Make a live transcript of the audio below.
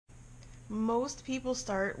Most people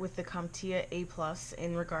start with the CompTIA A+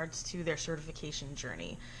 in regards to their certification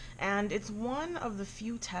journey, and it's one of the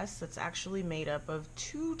few tests that's actually made up of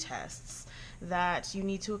two tests that you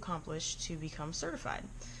need to accomplish to become certified.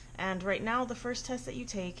 And right now, the first test that you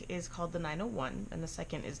take is called the 901, and the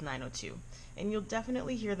second is 902. And you'll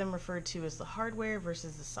definitely hear them referred to as the hardware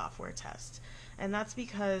versus the software test. And that's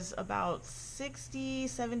because about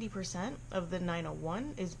 60–70% of the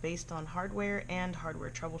 901 is based on hardware and hardware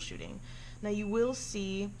troubleshooting. Now, you will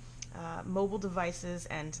see mobile devices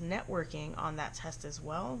and networking on that test as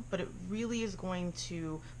well, but it really is going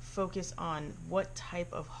to focus on what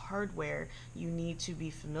type of hardware you need to be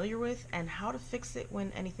familiar with and how to fix it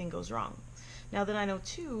when anything goes wrong. Now, the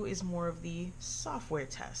 902 is more of the software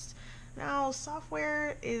test. Now,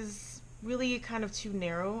 software is really kind of too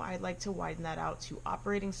narrow. I'd like to widen that out to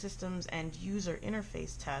operating systems and user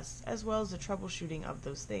interface tests, as well as the troubleshooting of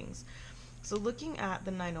those things. So looking at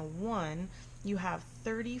the 901, you have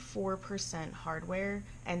 34% hardware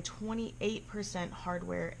and 28%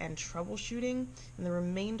 hardware and troubleshooting, and the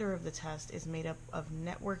remainder of the test is made up of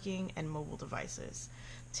networking and mobile devices.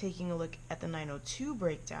 Taking a look at the 902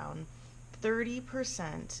 breakdown,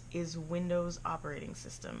 30% is Windows operating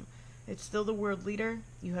system. It's still the world leader.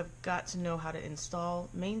 You have got to know how to install,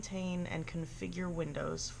 maintain, and configure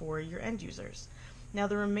Windows for your end users. Now,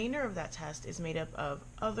 the remainder of that test is made up of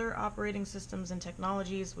other operating systems and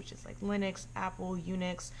technologies, which is like Linux, Apple,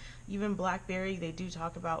 Unix, even BlackBerry. They do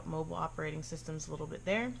talk about mobile operating systems a little bit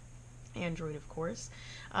there. Android, of course.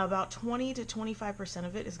 About 20–25%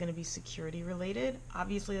 of it is going to be security related.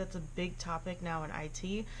 Obviously, that's a big topic now in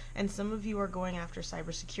IT, and some of you are going after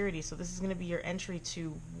cybersecurity, so this is going to be your entry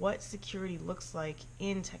to what security looks like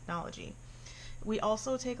in technology. We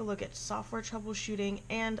also take a look at software troubleshooting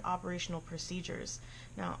and operational procedures.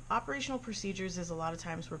 Now, operational procedures is a lot of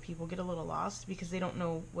times where people get a little lost because they don't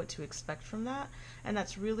know what to expect from that, and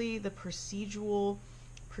that's really the procedural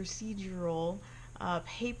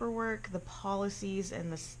paperwork, the policies,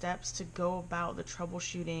 and the steps to go about the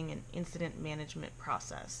troubleshooting and incident management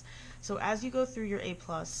process. So as you go through your A+,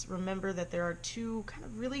 remember that there are two kind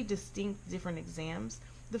of really distinct different exams.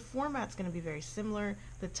 The format's going to be very similar,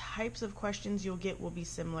 the types of questions you'll get will be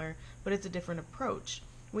similar, but it's a different approach.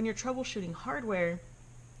 When you're troubleshooting hardware,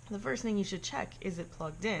 the first thing you should check, is it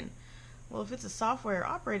plugged in? Well, if it's a software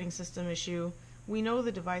operating system issue, we know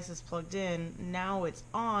the device is plugged in, now it's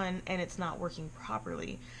on and it's not working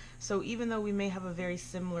properly. So even though we may have a very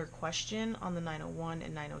similar question on the 901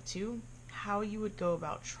 and 902, how you would go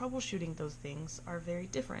about troubleshooting those things are very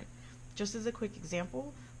different. Just as a quick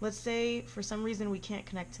example, let's say for some reason we can't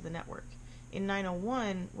connect to the network. In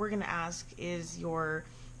 901, we're going to ask, is your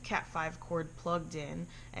Cat5 cord plugged in,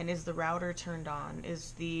 and is the router turned on?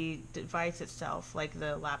 Is the device itself, like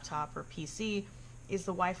the laptop or PC, is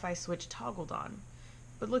the Wi-Fi switch toggled on?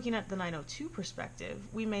 But looking at the 902 perspective,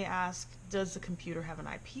 we may ask, does the computer have an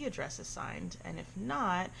IP address assigned? And if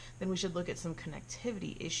not, then we should look at some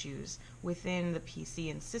connectivity issues within the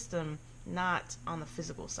PC and system, not on the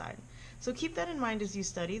physical side. So keep that in mind as you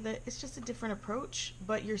study, that it's just a different approach,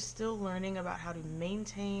 but you're still learning about how to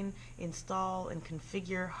maintain, install, and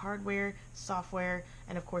configure hardware, software,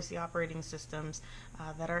 and of course the operating systems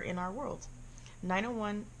that are in our world.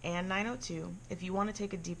 901 and 902, if you want to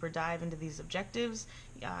take a deeper dive into these objectives,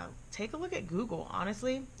 take a look at Google.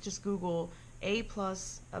 Honestly, just Google A+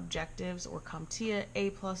 objectives or CompTIA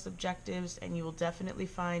A+ objectives, and you will definitely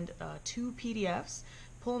find 2 PDFs.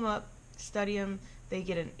 Pull them up, study them. They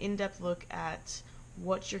get an in-depth look at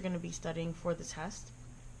what you're going to be studying for the test.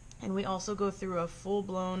 And we also go through a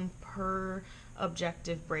full-blown per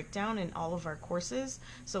objective breakdown in all of our courses.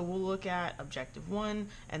 So we'll look at objective 1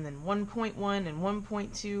 and then 1.1 and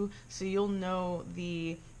 1.2, so you'll know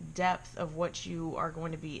the depth of what you are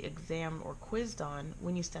going to be examined or quizzed on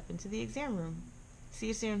when you step into the exam room. See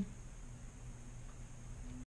you soon.